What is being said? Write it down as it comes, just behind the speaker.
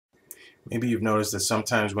Maybe you've noticed that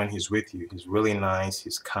sometimes when he's with you, he's really nice,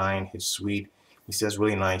 he's kind, he's sweet, he says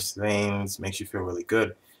really nice things, makes you feel really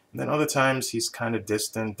good. And then other times he's kind of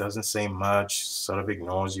distant, doesn't say much, sort of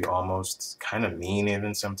ignores you almost, kind of mean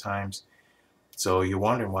even sometimes. So you're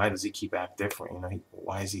wondering, why does he keep acting different?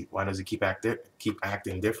 Why does he keep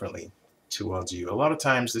acting differently towards you? A lot of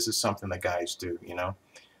times this is something that guys do,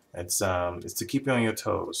 it's to keep you on your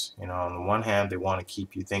toes. On the one hand, they want to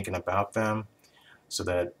keep you thinking about them, so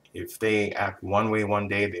that if they act one way one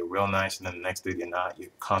day, they're real nice, and then the next day they're not. You're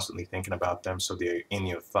constantly thinking about them, so they're in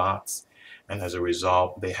your thoughts, and as a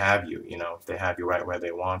result, they have you right where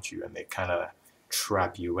they want you, and they kind of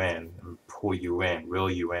trap you in, and pull you in, reel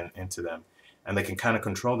you in into them, and they can kind of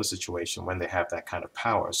control the situation when they have that kind of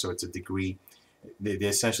power. So it's a degree. They're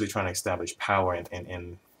essentially trying to establish power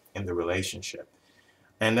in the relationship.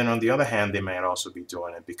 And then on the other hand, they might also be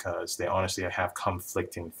doing it because they honestly have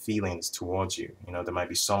conflicting feelings towards you. There might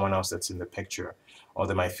be someone else that's in the picture, or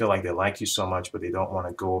they might feel like they like you so much, but they don't want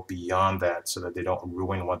to go beyond that so that they don't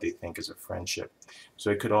ruin what they think is a friendship.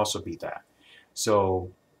 So it could also be that.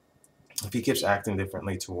 So if he keeps acting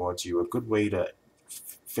differently towards you, a good way to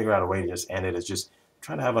figure out a way to just end it is just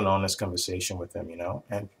try to have an honest conversation with him,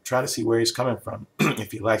 and try to see where he's coming from.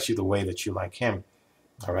 If he likes you the way that you like him,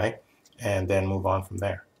 all right, and then move on from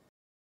there.